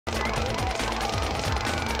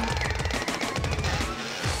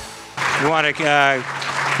We want to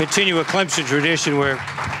continue a Clemson tradition where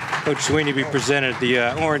Coach Swinney be presented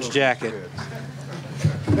the orange jacket.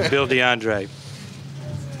 Bill DeAndre.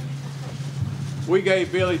 We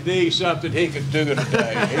gave Billy D something he could do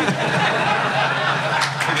today.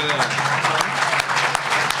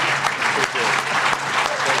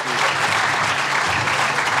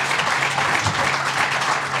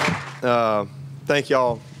 Thank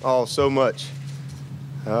y'all all so much.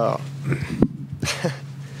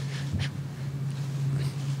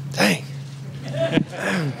 Dang.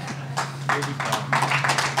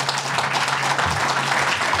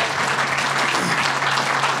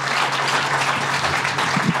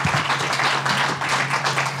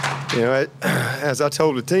 You know, as I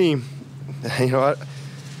told the team, you know, I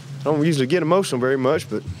don't usually get emotional very much,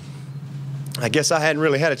 but I guess I hadn't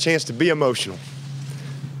really had a chance to be emotional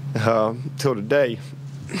till today.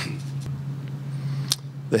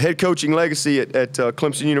 The head coaching legacy at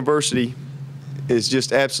Clemson University is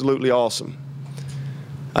just absolutely awesome.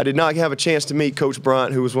 I did not have a chance to meet Coach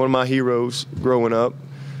Bryant, who was one of my heroes growing up.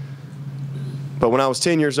 But when I was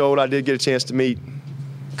 10 years old, I did get a chance to meet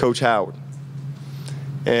Coach Howard.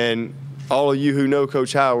 And all of you who know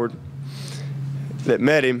Coach Howard that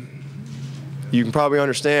met him, you can probably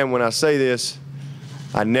understand when I say this,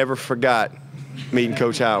 I never forgot meeting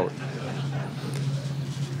Coach Howard.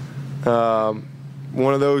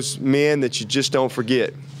 One of those men that you just don't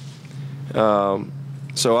forget.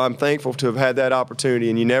 So I'm thankful to have had that opportunity,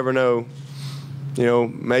 and you never know, you know,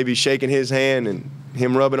 maybe shaking his hand and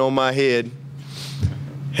him rubbing on my head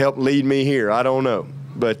helped lead me here. I don't know,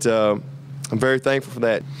 but I'm very thankful for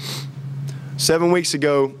that. 7 weeks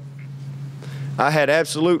ago, I had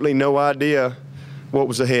absolutely no idea what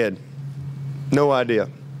was ahead. No idea.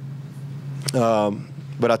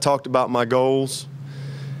 But I talked about my goals,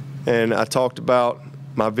 and I talked about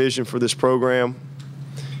my vision for this program.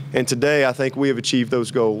 And today, I think we have achieved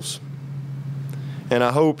those goals. And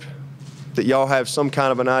I hope that y'all have some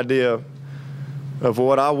kind of an idea of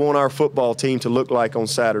what I want our football team to look like on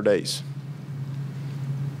Saturdays.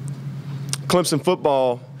 Clemson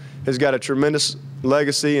football has got a tremendous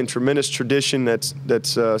legacy and tremendous tradition that's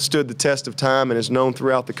stood the test of time and is known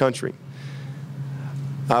throughout the country.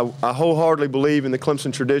 I wholeheartedly believe in the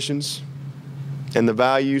Clemson traditions and the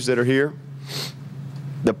values that are here.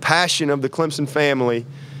 The passion of the Clemson family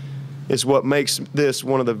is what makes this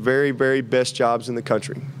one of the very, very best jobs in the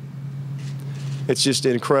country. It's just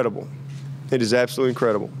incredible. It is absolutely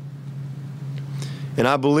incredible. And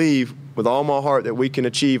I believe with all my heart that we can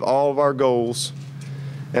achieve all of our goals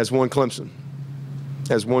as one Clemson.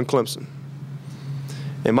 As one Clemson.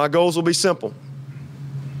 And my goals will be simple.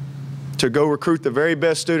 To go recruit the very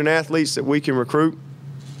best student athletes that we can recruit,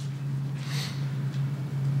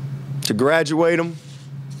 to graduate them,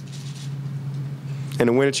 and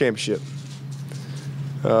to win a championship.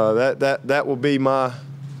 That will be my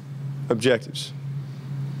objectives.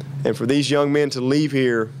 And for these young men to leave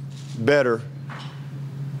here better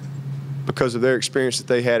because of their experience that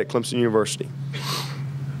they had at Clemson University.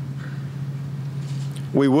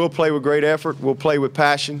 We will play with great effort. We'll play with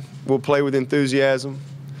passion. We'll play with enthusiasm.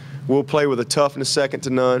 We'll play with a toughness second to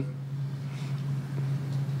none.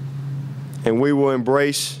 And we will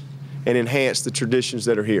embrace and enhance the traditions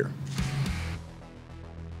that are here.